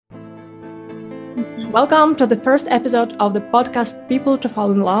Welcome to the first episode of the podcast People to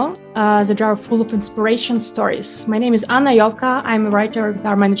Fall in Love, the jar full of inspiration stories. My name is Anna Yovka. I'm a writer and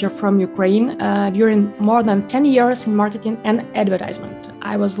PR manager from Ukraine during more than 10 years in marketing and advertisement.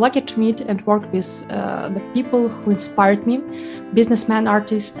 I was lucky to meet and work with the people who inspired me: businessmen,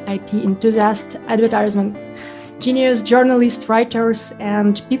 artists, IT enthusiasts, advertisement genius, journalists, writers,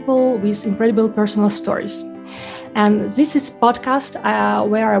 and people with incredible personal stories. And this is a podcast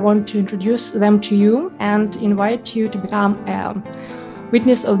where I want to introduce them to you and invite you to become a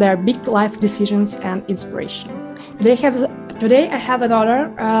witness of their big life decisions and inspiration. Today I have an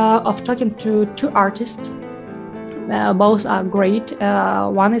honor of talking to two artists. Both are great.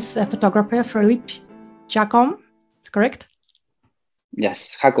 One is a photographer, Felipe Jacome, correct?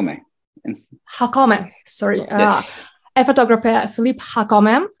 Yes, Jacome. Jacome, sorry. Yes. A photographer, Felipe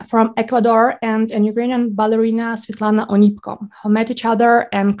Jacome, from Ecuador, and an Ukrainian ballerina, Svitlana Onipko, who met each other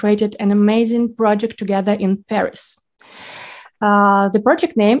and created an amazing project together in Paris. The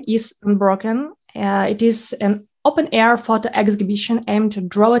project name is Unbroken. It is an open-air photo exhibition aimed to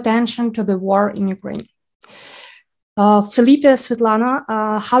draw attention to the war in Ukraine. Felipe, Svitlana,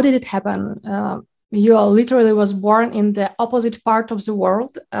 how did it happen? You literally was born in the opposite part of the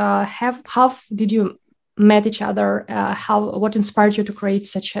world. How did you met each other? What inspired you to create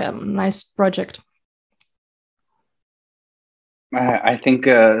such a nice project? I think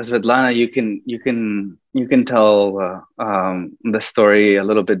Svitlana, you can tell the story a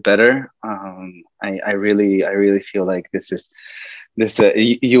little bit better. I really feel like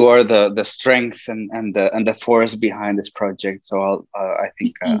you are the strength and the force behind this project. So I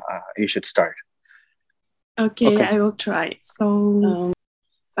think you should start. Okay, I will try. So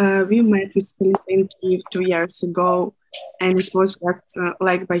we met with Felipe in Kyiv 2 years ago, and it was just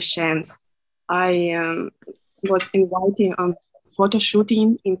like by chance. I was invited on photo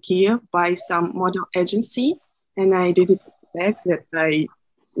shooting in Kyiv by some model agency, and I didn't expect that I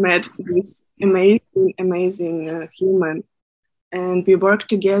met this amazing human. And we worked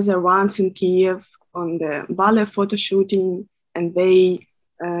together once in Kyiv on the ballet photo shooting, and he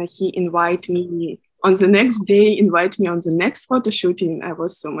invited me on the next day, invite me on the next photo shooting. I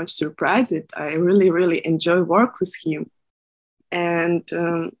was so much surprised. I really enjoy work with him. And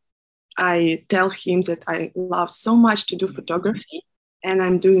I tell him that I love so much to do photography and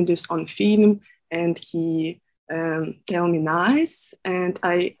I'm doing this on film. And he tell me nice. And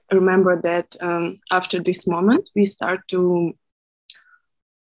I remember that after this moment, we start to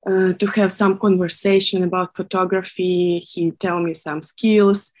have some conversation about photography. He tell me some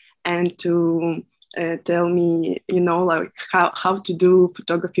skills and to tell me, like how to do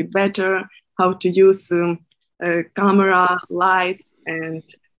photography better, how to use camera, lights, and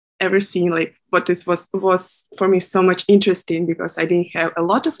everything. Like what this was for me so much interesting because I didn't have a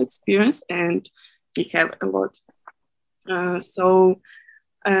lot of experience and he had a lot. So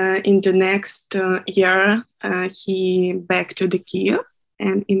in the next year, he back to the Kyiv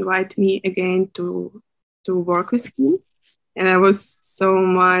and invite me again to work with him. And I was so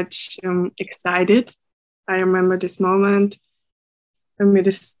much excited. I remember this moment. I mean,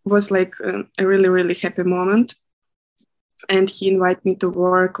 this was like a really happy moment. And he invited me to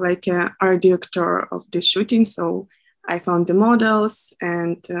work like an art director of the shooting. So I found the models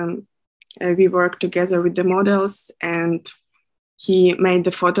and we worked together with the models. And he made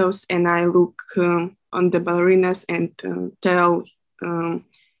the photos and I look on the ballerinas and tell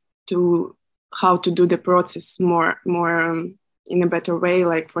to how to do the process more in a better way,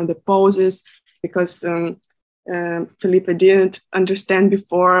 like for the poses, because Felipe didn't understand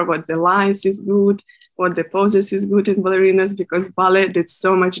before what the lines is good, what the poses is good in ballerinas, because ballet it's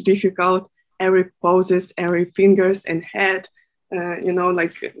so much difficult. Every poses, every fingers and head,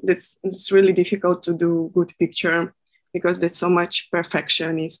 like it's really difficult to do good picture because there's so much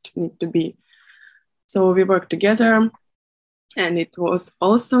perfectionist need to be. So we worked together, and it was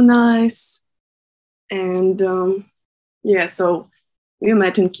also nice. And so we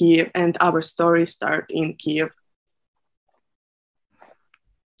met in Kyiv and our story started in Kyiv.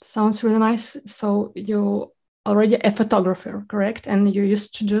 Sounds really nice. So you already a photographer, correct? And you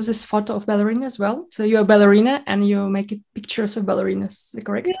used to do this photo of ballerina as well. So you're a ballerina and you make pictures of ballerinas,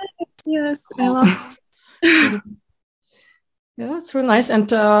 correct? Yes, I love Yeah, that's really nice. And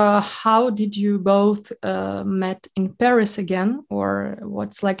how did you both met in Paris again? Or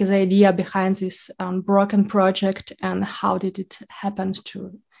what's like the idea behind this Unbroken project, and how did it happen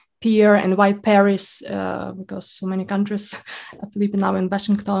to appear, and why Paris? Because so many countries. Felipe now in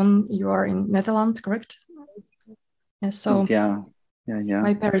Washington, you are in Netherlands, correct? Yeah. So yeah.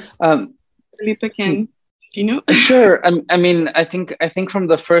 why Paris? Felipe can Do you know? Sure. I think from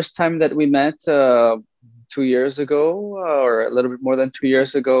the first time that we met 2 years ago, or a little bit more than 2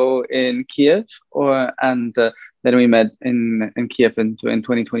 years ago in Kiev, and then we met in Kiev in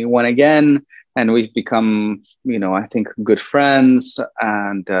 2021 again, and we've become, I think, good friends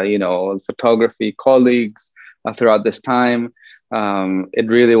and photography colleagues throughout this time. It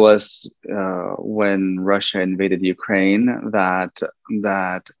really was when Russia invaded Ukraine that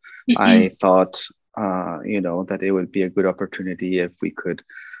I thought, that it would be a good opportunity if we could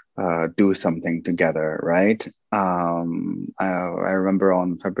do something together, right? I remember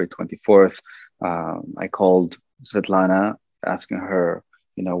on February 24th, I called Svitlana asking her,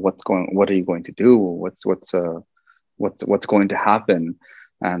 what are you going to do? What's going to happen?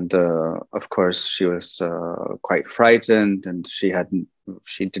 And of course, she was quite frightened, and she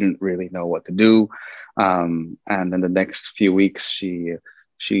didn't really know what to do. And in the next few weeks, she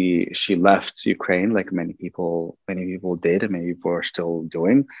left Ukraine, like many people did, and many people are still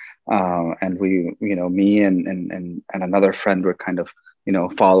doing. And we, me and another friend were kind of,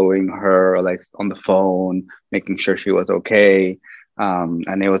 following her, like on the phone, making sure she was okay.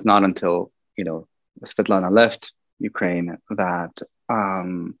 And it was not until, Svetlana left Ukraine that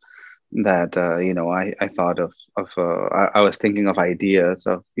I thought of I was thinking of ideas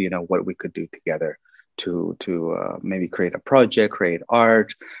of, what we could do together to maybe create a project, create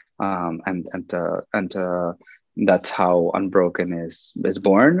art, and that's how Unbroken is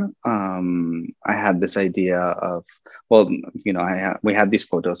born. I had this idea of, well, we had these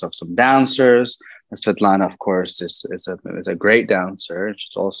photos of some dancers. Svetlana, of course, is a great dancer.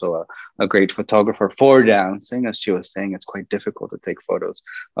 She's also a great photographer for dancing. As she was saying, it's quite difficult to take photos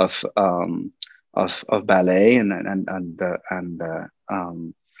of ballet and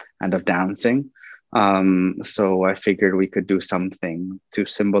of dancing. So I figured we could do something to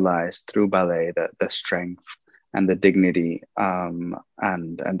symbolize through ballet the strength and the dignity and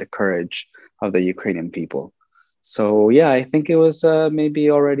the courage of the Ukrainian people. So yeah, I think it was maybe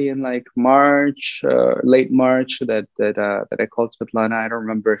already in like March, late March, that I called Svetlana. I don't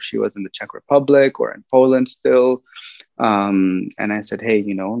remember if she was in the Czech Republic or in Poland still. And I said, hey,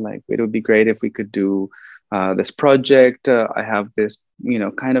 like it would be great if we could do this project. I have this,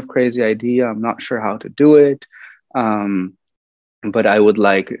 kind of crazy idea. I'm not sure how to do it. But I would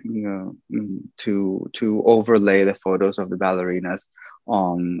like, to overlay the photos of the ballerinas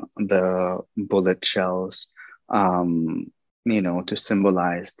on the bullet shells, to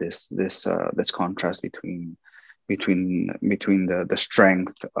symbolize this contrast between the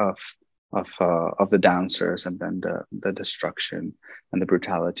strength of the dancers and then the destruction and the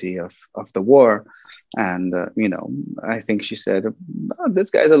brutality of the war. And I think she said, oh, this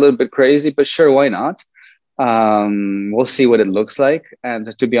guy's a little bit crazy, but sure, why not? We'll see what it looks like.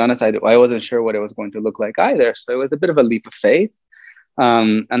 And to be honest, I wasn't sure what it was going to look like either. So it was a bit of a leap of faith.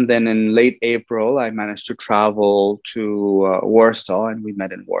 And then in late April, I managed to travel to Warsaw, and we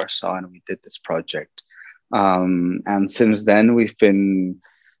met in Warsaw and we did this project. And since then, we've been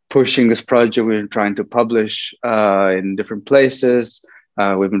pushing this project. We've been trying to publish in different places.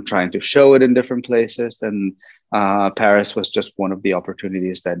 We've been trying to show it in different places. And Paris was just one of the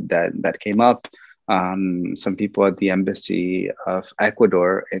opportunities that came up. Some people at the embassy of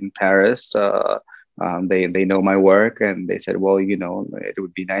Ecuador in Paris, they know my work, and they said, well, it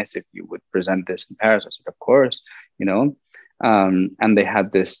would be nice if you would present this in Paris. I said, of course, and they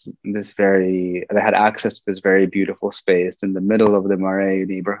had they had access to this very beautiful space in the middle of the Marais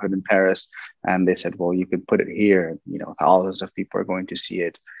neighborhood in Paris. And they said, well, you can put it here. Thousands of people are going to see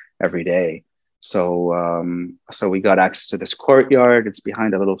it every day. So we got access to this courtyard. It's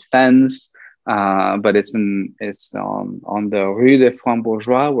behind a little fence. But it's on the Rue des Francs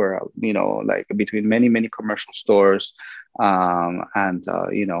Bourgeois, where like between many commercial stores, and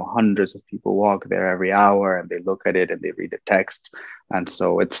hundreds of people walk there every hour, and they look at it and they read the text. And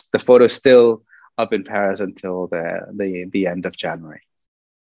so the photo is still up in Paris until the end of January.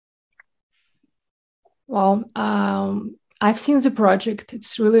 Well, I've seen the project.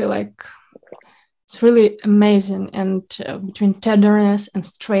 It's really amazing, and between tenderness and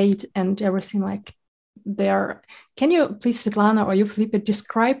straight and everything like there. Can you please, Svitlana, or you, Felipe,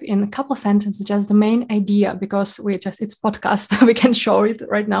 describe in a couple of sentences just the main idea, because it's podcast, we can show it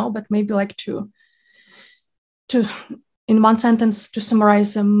right now, but maybe like to in one sentence to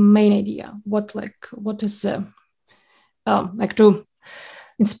summarize the main idea. What is like to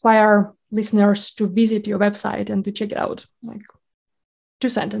inspire listeners to visit your website and to check it out, like 2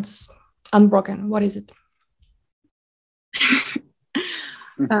 sentences. Unbroken, what is it?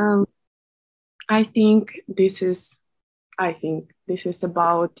 I think this is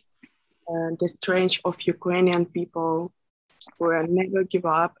about the strength of Ukrainian people who will never give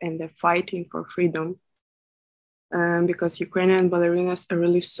up and they're fighting for freedom. Because Ukrainian ballerinas are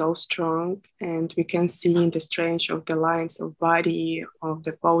really so strong, and we can see in the strength of the lines of body, of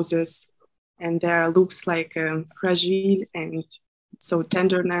the poses, and there looks like fragile and so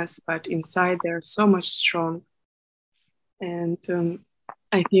tenderness, but inside they're so much strong. And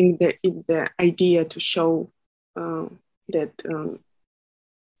I think that it's the idea to show that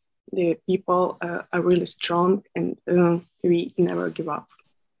the people are really strong, and we never give up.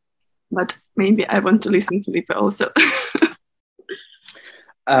 But maybe I want to listen to Felipe also.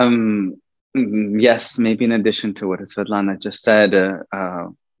 Yes, maybe in addition to what Svitlana just said,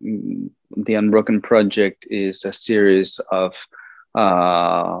 the Unbroken project is a series of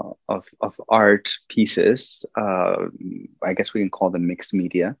art pieces. I guess we can call them mixed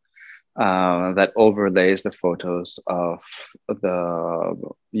media. That overlays the photos of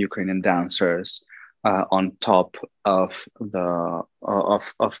the Ukrainian dancers on top of the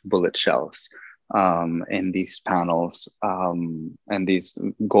of bullet shells in these panels, and these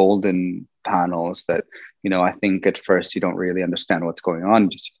golden panels that, you know, I think at first you don't really understand what's going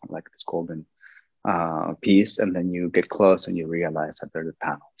on, just like this golden piece, and then you get close and you realize that they're the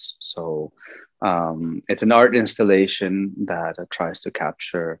panels. So it's an art installation that tries to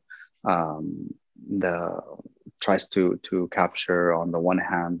capture capture on the one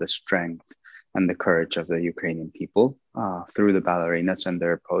hand the strength and the courage of the Ukrainian people through the ballerinas and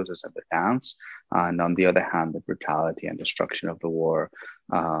their poses and their dance, and on the other hand the brutality and destruction of the war,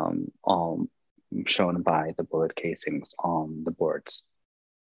 all shown by the bullet casings on the boards.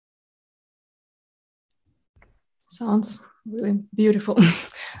 Sounds really beautiful.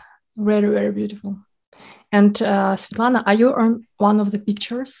 Very, very beautiful. And Svitlana, are you on one of the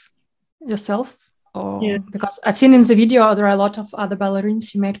pictures yourself? Or Yeah. Because I've seen in the video there are a lot of other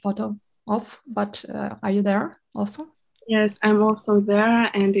ballerines you made photo of, but are you there also? Yes, I'm also there,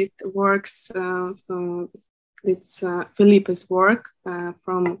 and it works. It's Felipe's work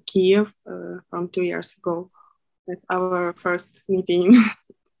from Kiev from 2 years ago. That's our first meeting.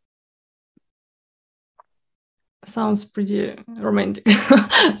 Sounds pretty romantic.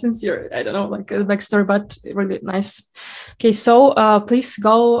 Sincere, I don't know, like the backstory, but really nice. Okay, so please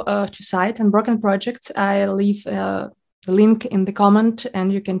go to site Unbroken Project. I leave the link in the comment,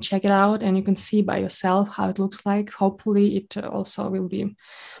 and you can check it out and you can see by yourself how it looks like. Hopefully it also will be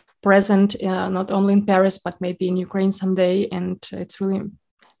present not only in Paris but maybe in Ukraine someday, and it's really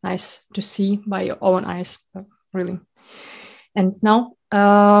nice to see by your own eyes, really. And now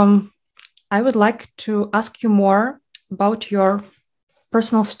I would like to ask you more about your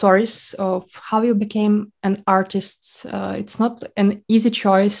personal stories of how you became an artist. It's not an easy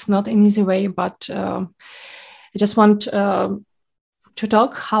choice, not an easy way, but I just want to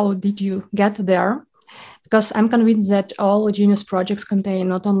talk, how did you get there? Because I'm convinced that all genius projects contain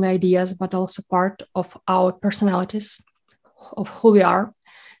not only ideas, but also part of our personalities, of who we are.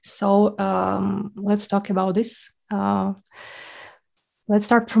 So let's talk about this. Let's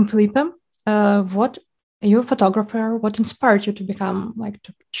start from Felipe. What, you're a photographer, what inspired you to become, like,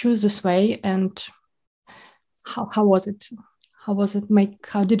 to choose this way, and how was it? How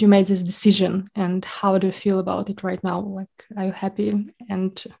did you make this decision, and how do you feel about it right now? Like, are you happy?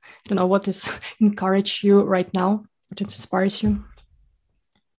 And I don't know, what is encourage you right now? What inspires you?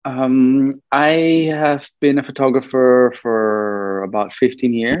 I have been a photographer for about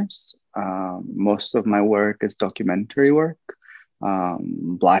 15 years. Most of my work is documentary work,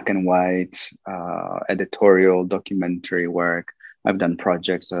 black and white, editorial documentary work. I've done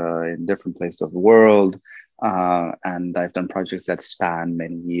projects in different places of the world, and I've done projects that span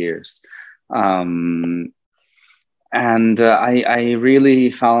many years. I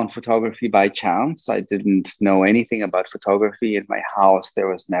really found photography by chance. I didn't know anything about photography. In my house, there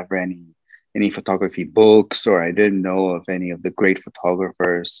was never any photography books, or I didn't know of any of the great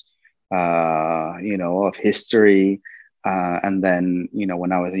photographers, of history. And then,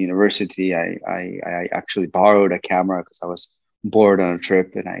 when I was in university, I actually borrowed a camera because I was bored on a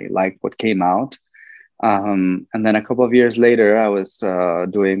trip and I liked what came out. And then a couple of years later, I was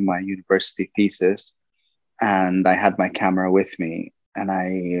doing my university thesis, and I had my camera with me, and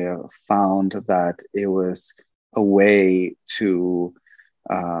I found that it was a way to,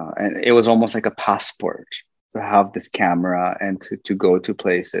 and it was almost like a passport to have this camera and to go to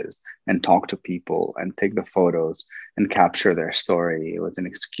places and talk to people and take the photos and capture their story. It was an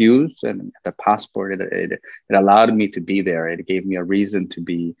excuse and a passport. It allowed me to be there. It gave me a reason to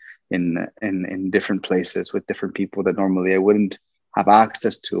be in different places with different people that normally I wouldn't have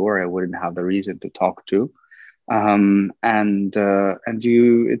access to, or I wouldn't have the reason to talk to.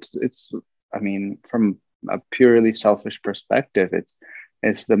 It's I mean, from a purely selfish perspective,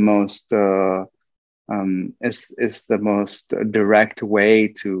 it's the most is the most direct way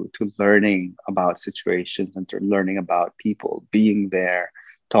to learning about situations and to learning about people, being there,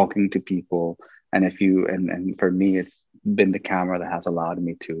 talking to people. And if you and for me, it's been the camera that has allowed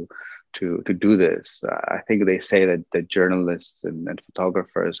me to do this. I think they say that the journalists and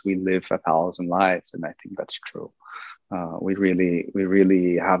photographers, we live 1,000 lives, and I think that's true. We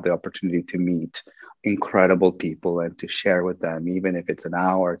really have the opportunity to meet incredible people and to share with them, even if it's an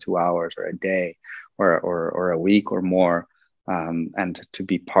hour, 2 hours, or a day, or a week or more, and to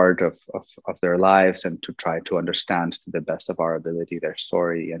be part of their lives and to try to understand to the best of our ability their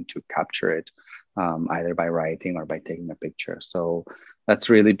story and to capture it, either by writing or by taking a picture. So that's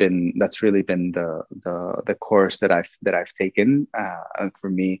really been the course that I've taken, and for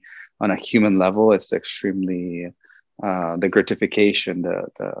me, on a human level, it's extremely the gratification,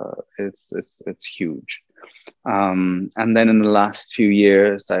 it's huge. And then in the last few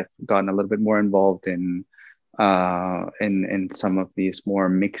years, I've gotten a little bit more involved in some of these more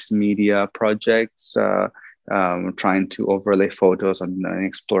mixed media projects, trying to overlay photos and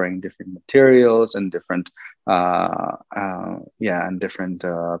exploring different materials and different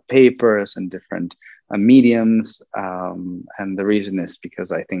papers and different mediums. And the reason is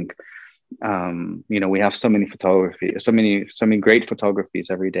because I think we have so many photography, so many great photographies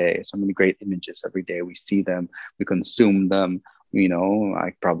every day, so many great images every day. We see them, we consume them.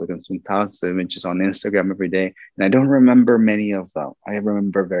 I probably consume thousands of images on Instagram every day, and I don't remember many of them. I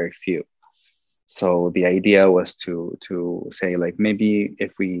remember very few. So the idea was to say, like, maybe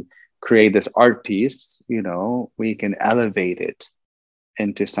if we create this art piece, we can elevate it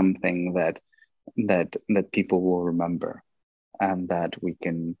into something that people will remember, and that we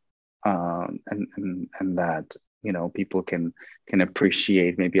can and that people can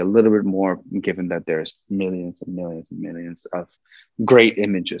appreciate maybe a little bit more, given that there's millions and millions and millions of great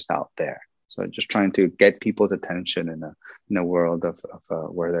images out there. So just trying to get people's attention in a world of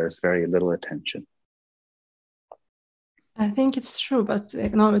where there's very little attention. I think it's true, but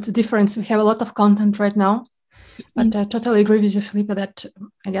it's a difference. We have a lot of content right now, but I totally agree with you, Felipe, that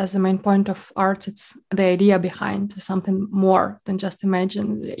I guess the main point of art, it's the idea behind something more than just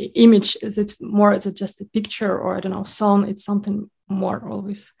imagine. The image, is it just a picture, or I don't know, song? It's something more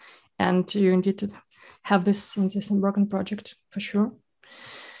always. And you indeed to have this in this Unbroken project for sure.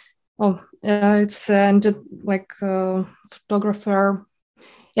 It's like photographer.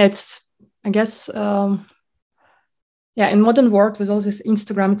 Yeah, it's, I guess, in modern world with all this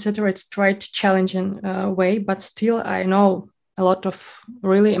Instagram, etc., it's quite challenging way, but still I know a lot of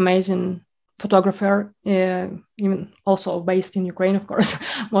really amazing photographer, even also based in Ukraine, of course,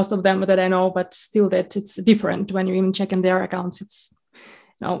 most of them that I know, but still that it's different when you even check in their accounts. It's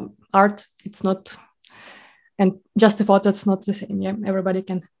art, it's not, and just a photo, it's not the same. Yeah, everybody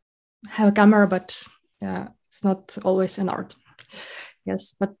can have a camera, but it's not always an art.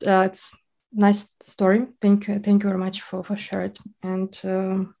 Yes, but it's nice story. Thank you very much for sharing it. And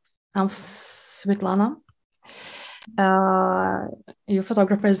I'm Svitlana. You're a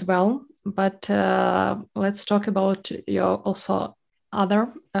photographer as well, but let's talk about your also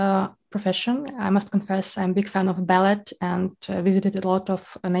other profession. I must confess, I'm a big fan of ballet and visited a lot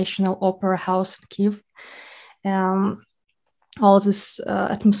of National Opera House in Kiev. All this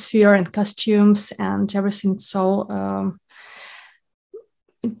atmosphere and costumes and everything. So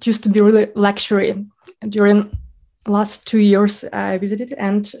it used to be really luxury. During last 2 years I visited,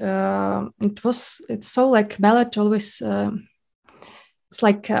 and it's so like ballet always it's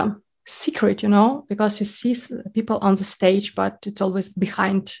like a secret, because you see people on the stage, but it's always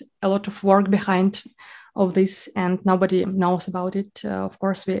behind, a lot of work behind of this, and nobody knows about it. Of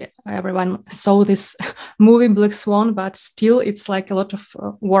course, everyone saw this movie Black Swan, but still it's like a lot of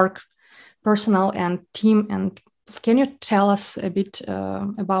work, personal and team. And can you tell us a bit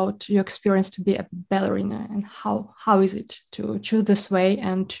about your experience to be a ballerina, and how is it to choose this way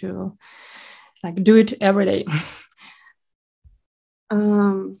and to like do it every day?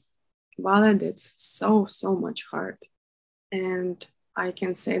 Ballet, it's so much hard, and I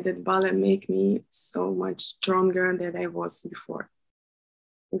can say that ballet make me so much stronger than I was before,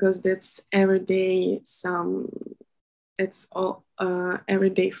 because that's every day it's all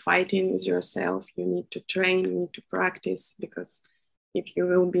everyday fighting with yourself. You need to train, you need to practice, because if you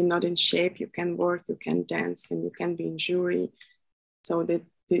will be not in shape, you can work, you can dance, and you can be in jury. So that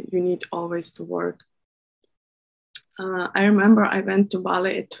you need always to work. I remember I went to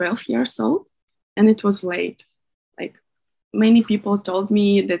ballet at 12 years old, and it was late. Like many people told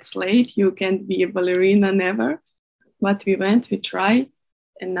me that's late, you can't be a ballerina, never. But we tried,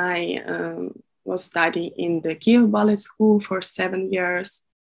 and I was studying in the Kiev Ballet School for 7 years.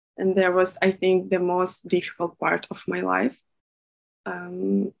 And there was, I think, the most difficult part of my life. I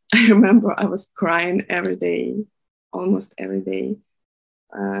remember I was crying every day, almost every day.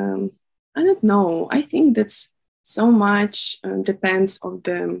 I don't know. I think that's so much depends of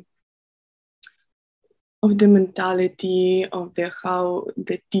the mentality of the how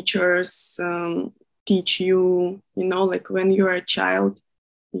the teachers teach you. You know, like when you're a child,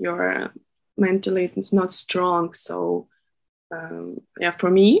 your mentally it's not strong. So yeah, for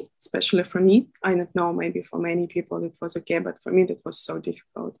me, especially for me, I don't know. Maybe for many people it was okay, but for me that was so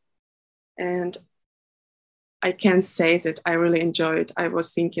difficult. And I can't say that I really enjoyed it. I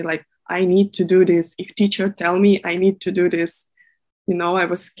was thinking like, I need to do this. If teacher tell me I need to do this, you know, I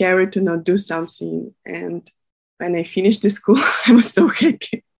was scared to not do something. And when I finished the school, I was so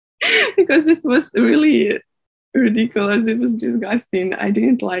happy because this was really ridiculous. It was disgusting. I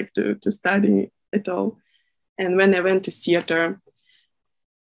didn't like to study at all. And when I went to theater,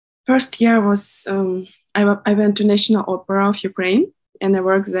 first year was, I went to National Opera of Ukraine, and I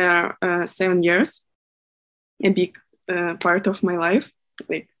worked there 7 years, a big part of my life,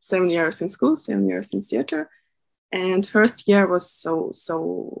 like 7 years in school, 7 years in theater. And first year was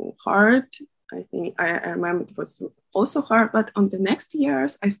so hard. I think I remember it was also hard, but on the next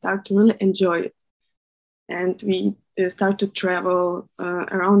years, I started to really enjoy it. And we started to travel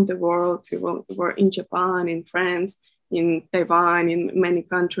around the world. We were in Japan, in France, in Taiwan, in many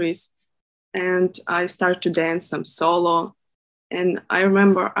countries. And I started to dance some solo. And I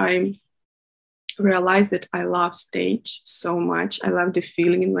remember I realized that I love stage so much. I love the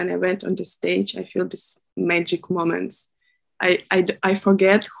feeling when I went on the stage. I feel these magic moments. I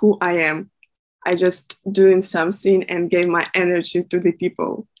forget who I am. I just doing something and gave my energy to the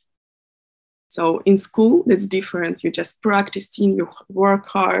people. So in school, that's different. You just practicing, you work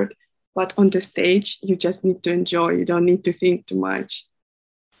hard, but on the stage, you just need to enjoy. You don't need to think too much.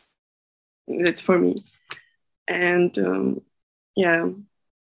 That's for me. And yeah,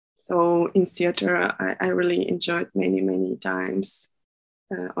 so in theater, I really enjoyed many times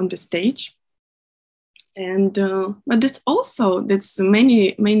on the stage. And but that's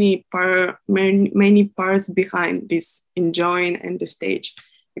many parts behind this enjoying and the stage.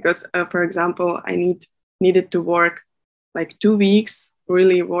 Because, for example, I needed to work like 2 weeks,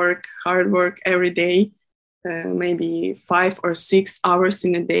 really hard work every day, maybe 5 or 6 hours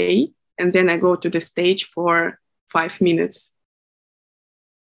in a day. And then I go to the stage for 5 minutes.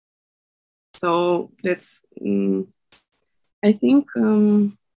 So that's, I think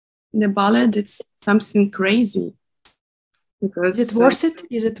the ballet, it's something crazy. Because is it worth it?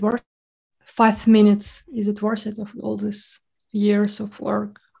 Is it worth 5 minutes? Is it worth it of all this years of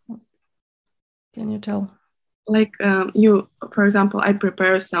work? Can you tell? Like for example, I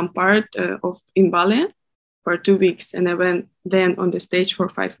prepare some part in ballet for 2 weeks, and I went then on the stage for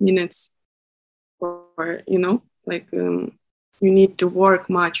 5 minutes. Or you know, like you need to work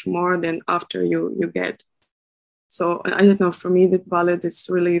much more than after you get. So I don't know. For me, that ballet is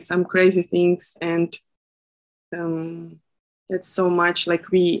really some crazy things, and it's so much like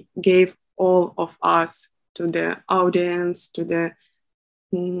we gave all of us to the audience, to the.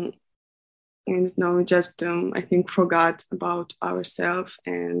 And now we just, I think, forgot about ourselves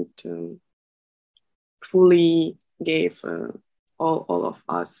and fully gave all of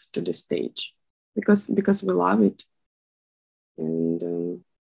us to the stage because we love it. And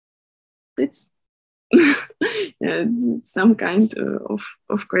it's yeah, some kind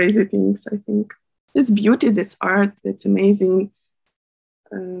of crazy things, I think. It's beauty, that's art, that's amazing.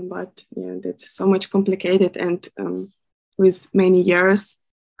 But yeah, that's so much complicated. And with many years,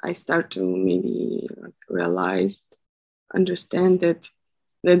 I start to maybe understand that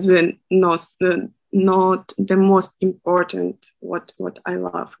that's not the most important what I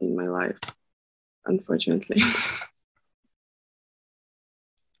love in my life, unfortunately.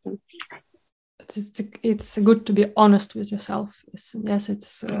 It's good to be honest with yourself. It's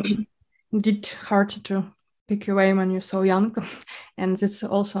indeed hard to pick your way when you're so young. And it's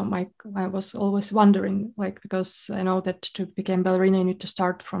also I was always wondering, like, because I know that to become ballerina you need to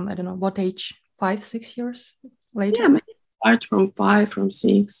start from, I don't know what age, 5, 6 years later. Yeah, maybe start from 5, from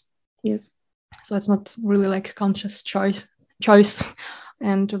 6. Yes. So it's not really like conscious choice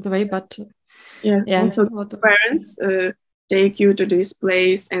and of the way, but yeah. Also the parents take you to this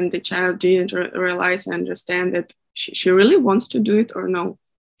place, and the child didn't realize and understand that she really wants to do it or no.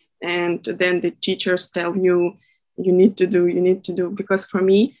 And then the teachers tell you, you need to do, because for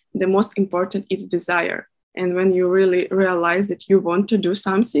me, the most important is desire. And when you really realize that you want to do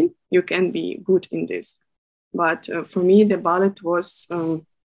something, you can be good in this. But for me, the ballet was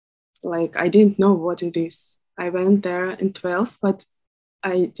like, I didn't know what it is. I went there in 12, but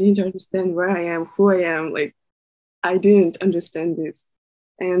I didn't understand where I am, who I am. Like, I didn't understand this.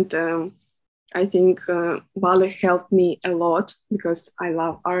 And I think ballet helped me a lot because I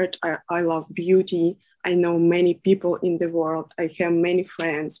love art, I love beauty. I know many people in the world. I have many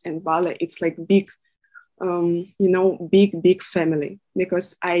friends, and ballet, it's like big, big family,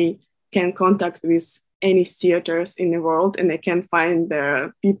 because I can contact with any theaters in the world, and I can find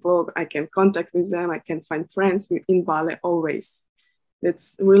the people, I can contact with them, I can find friends in ballet always.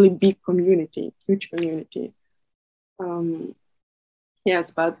 It's really big community, huge community.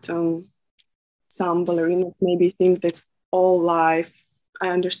 Yes, but some ballerinas maybe think that's all life. I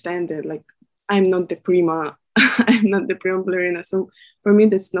understand that, like, I'm not the prima, I'm not the prima ballerina. So for me,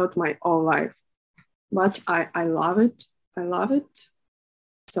 that's not my all life. But I love it. I love it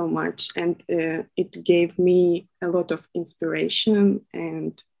so much. And it gave me a lot of inspiration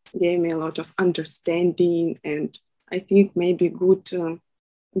and gave me a lot of understanding. And I think maybe good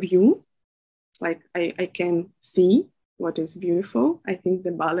view. Like I can see what is beautiful. I think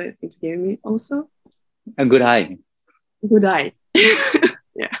the ballet is giving me also a good eye. Good eye.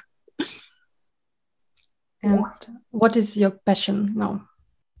 Yeah. And what is your passion now?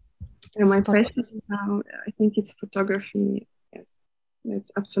 And my passion now, I think it's photography. Yes,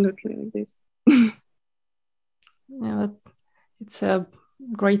 it's absolutely like this. Yeah, it's a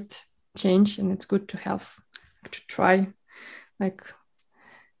great change, and it's good to have to try like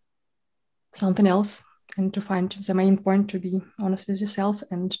something else, and to find the main point, to be honest with yourself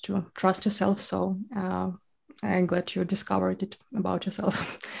and to trust yourself. So I'm glad you discovered it about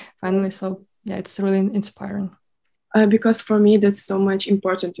yourself finally. So yeah, it's really inspiring. Because for me, that's so much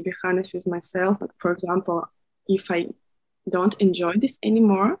important to be honest with myself. Like, for example, if I don't enjoy this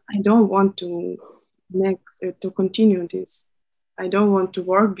anymore, I don't want to continue this. I don't want to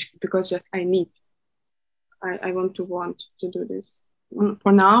work because just I need. I want to do this.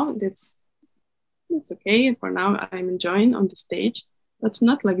 For now, it's okay. For now, I'm enjoying on the stage, but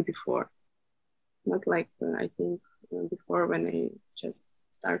not like before. Not like I think before, when I just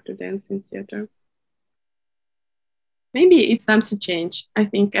started to dance in theater. Maybe it's something change. I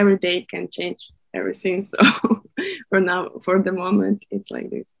think every day can change everything. So for now, for the moment, it's like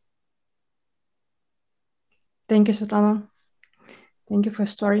this. Thank you, Svitlana. Thank you for your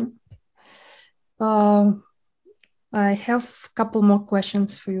story. I have a couple more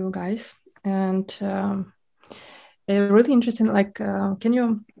questions for you guys, and they're really interesting. Like, can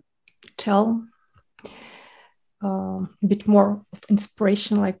you tell a bit more of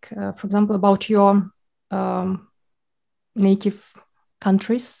inspiration, like, for example, about your native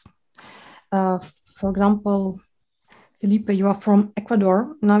countries? For example, Felipe, you are from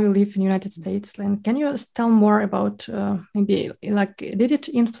Ecuador. Now you live in the United States. And can you tell more about maybe, like, did it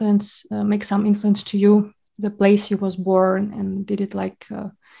make some influence to you, the place you was born, and did it like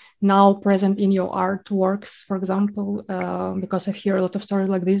now present in your artworks, for example? Because I hear a lot of stories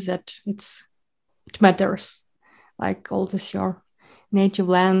like this, that it matters, like all this your native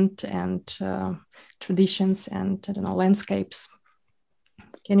land and traditions and, I don't know, landscapes.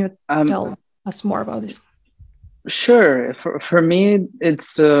 Can you tell us more about this? Sure. For me,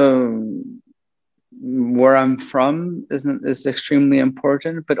 it's where I'm from is extremely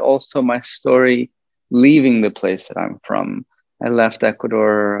important, but also my story leaving the place that I'm from. I left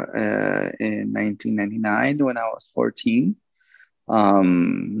Ecuador in 1999 when I was 14,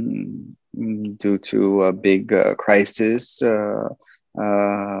 due to a big crisis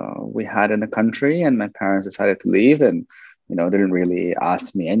we had in the country, and my parents decided to leave, and didn't really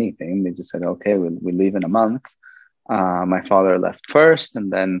ask me anything. They just said, "Okay, we leave in a month." My father left first,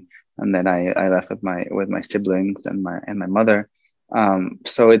 and then I left with my siblings and my mother.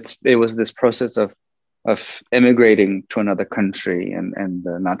 So it was this process of immigrating to another country and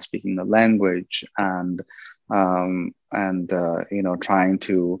not speaking the language, and trying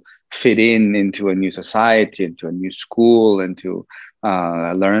to fit into a new society, into a new school, and to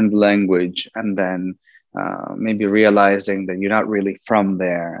learn the language, and then maybe realizing that you're not really from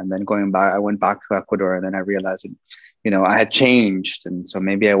there, and then going back. I went back to Ecuador, and then I realized that, I had changed, and so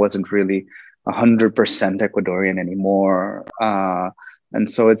maybe I wasn't really 100% Ecuadorian anymore. And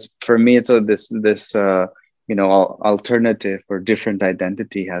so it's, for me, it's this alternative or different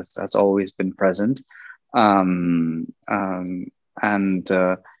identity has always been present.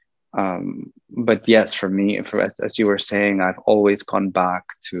 But yes, for me, as you were saying, I've always gone back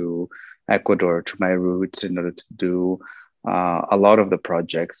to Ecuador, to my roots, in order to do a lot of the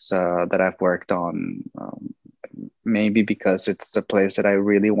projects that I've worked on. Maybe because it's a place that I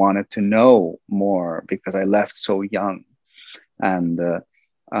really wanted to know more because I left so young. And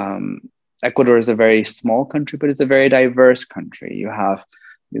Ecuador is a very small country, but it's a very diverse country. You have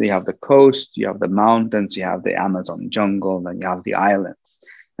the coast, you have the mountains, you have the Amazon jungle, and you have the islands.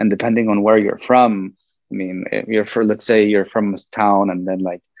 And depending on where you're from, I mean, if you're let's say you're from this town, and then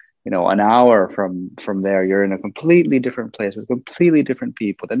like, an hour from there, you're in a completely different place with completely different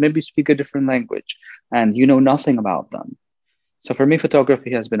people that maybe speak a different language, and you know nothing about them. So for me,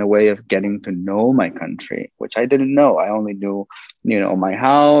 photography has been a way of getting to know my country, which I didn't know. I only knew, my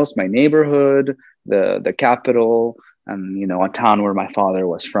house, my neighborhood, the capital, and a town where my father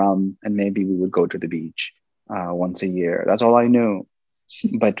was from, and maybe we would go to the beach once a year. That's all I knew.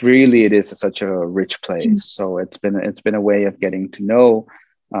 But really, it is such a rich place. So it's been a way of getting to know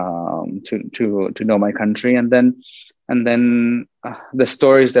to know my country, and then the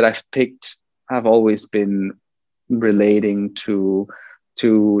stories that I've picked have always been relating to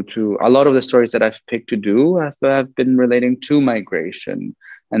a lot of the stories that I've picked to do have been relating to migration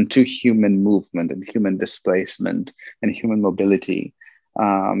and to human movement and human displacement and human mobility.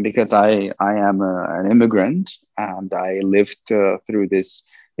 Because I am an immigrant, and I lived through this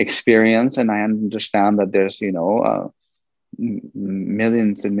experience, and I understand that there's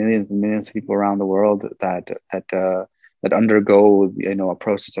millions and millions and millions of people around the world that undergo a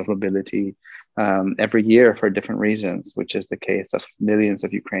process of mobility every year for different reasons, which is the case of millions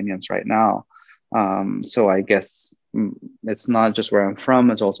of Ukrainians right now. So I guess it's not just where I'm from;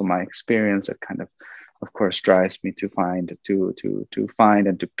 it's also my experience that kind of course, drives me to find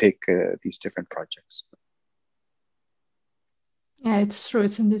and to pick these different projects. Yeah, it's true.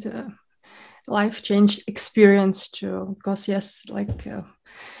 It's indeed a life-change experience too, because yes, like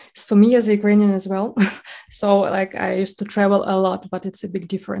it's for me as a Ukrainian as well. So like I used to travel a lot, but it's a big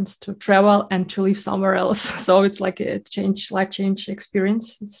difference to travel and to live somewhere else. So it's like a life change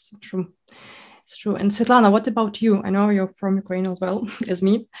experience. It's true. It's true. And Svitlana, what about you? I know you're from Ukraine as well as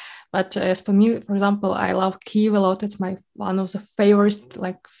me, but as for me, for example, I love Kyiv a lot. It's my one of the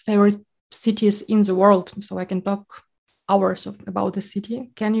favorite cities in the world. So I can talk hours about the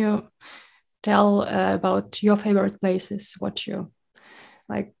city. Can you tell about your favorite places? What you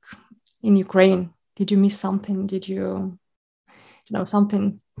like in Ukraine? Did you miss something? Did you know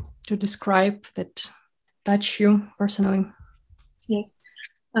something to describe that touched you personally? Yes.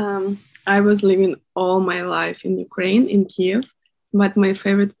 I was living all my life in Ukraine, in Kiev, but my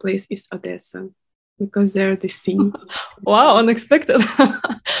favorite place is Odessa because there are the scenes. Wow, unexpected.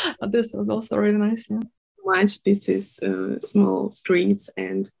 Odessa was also really nice. Yeah. Much this is small streets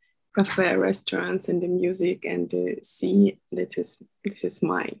and cafe, restaurants, and the music and the sea. This is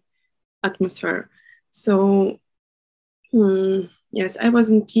my atmosphere. So yes, I was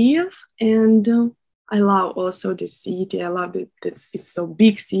in Kiev, and I love also the city. I love that it's so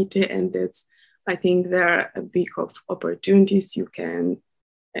big city, and I think there are a big of opportunities. You can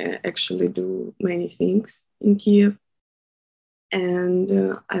actually do many things in Kiev.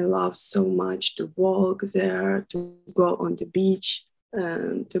 And I love so much to walk there, to go on the beach,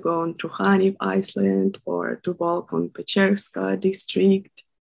 to go on Truhaniv Island, or to walk on Pecherska district.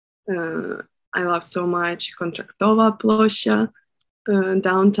 I love so much Kontraktova Plosha,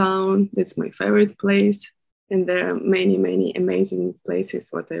 downtown. That's my favorite place. And there are many, many amazing places.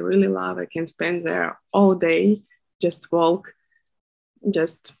 What I really love, I can spend there all day, just walk,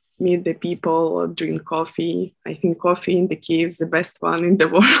 just meet the people or drink coffee. I think coffee in the Kyiv is the best one in the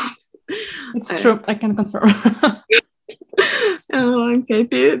world. It's true. I can confirm. I'm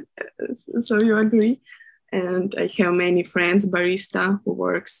happy. So you agree? And I have many friends, barista, who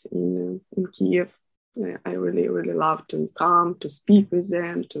works in Kyiv. I really, really love to come, to speak with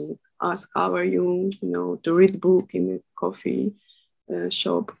them, to ask, how are you? To read book in a coffee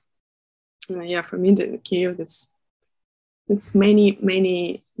shop. Yeah, for me, the Kyiv, it's many,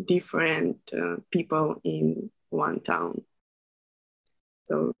 many different people in one town.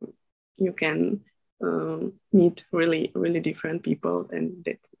 So you can meet really, really different people, and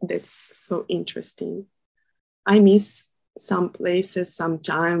that's so interesting. I miss some places, some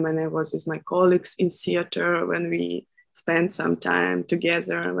time when I was with my colleagues in theater, when we spent some time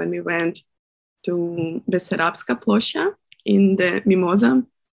together, when we went to Besarabska Plosha in the Mimosa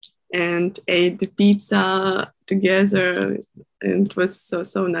and ate the pizza together, and it was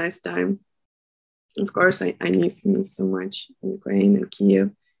so nice time. Of course, I miss so much Ukraine and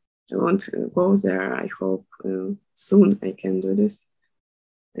Kiev. I want to go there. I hope soon I can do this.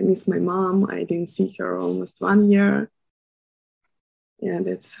 I miss my mom. I didn't see her almost 1 year. Yeah,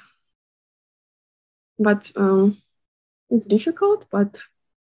 but it's difficult, but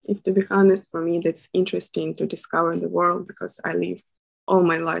if to be honest, for me, that's interesting to discover the world because I live all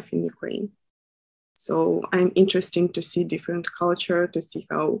my life in Ukraine. So I'm interested to see different culture, to see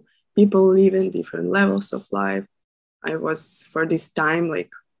how people live in different levels of life. I was for this time,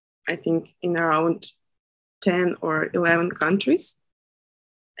 like, I think in around 10 or 11 countries.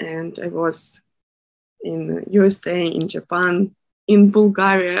 And I was in USA, in Japan, in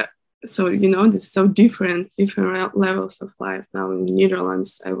Bulgaria. So, it's so different levels of life. Now in the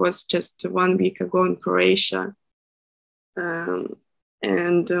Netherlands, I was just 1 week ago in Croatia. I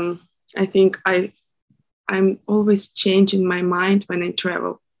think I'm always changing my mind when I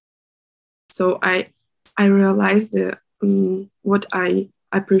travel. So I realize what I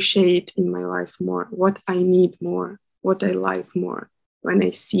appreciate in my life more, what I need more, what I like more when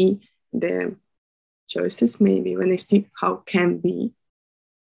I see the choices, maybe when I see how can be.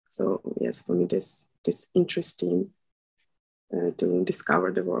 So yes, for me, this interesting to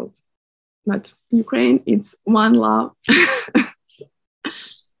discover the world. But Ukraine, it's one love.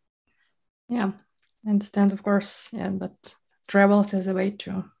 Yeah, I understand, of course. Yeah, but travels is a way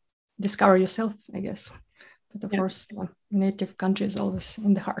to discover yourself, I guess. But of course, native country is always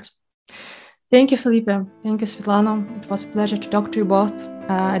in the heart. Thank you, Felipe. Thank you, Svitlana. It was a pleasure to talk to you both.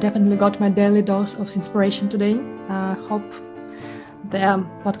 I definitely got my daily dose of inspiration today. Hope the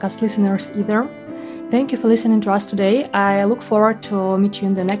podcast listeners either. Thank you for listening to us today. I look forward to meet you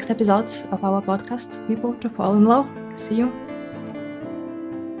in the next episodes of our podcast, People to Fall in Love. See you.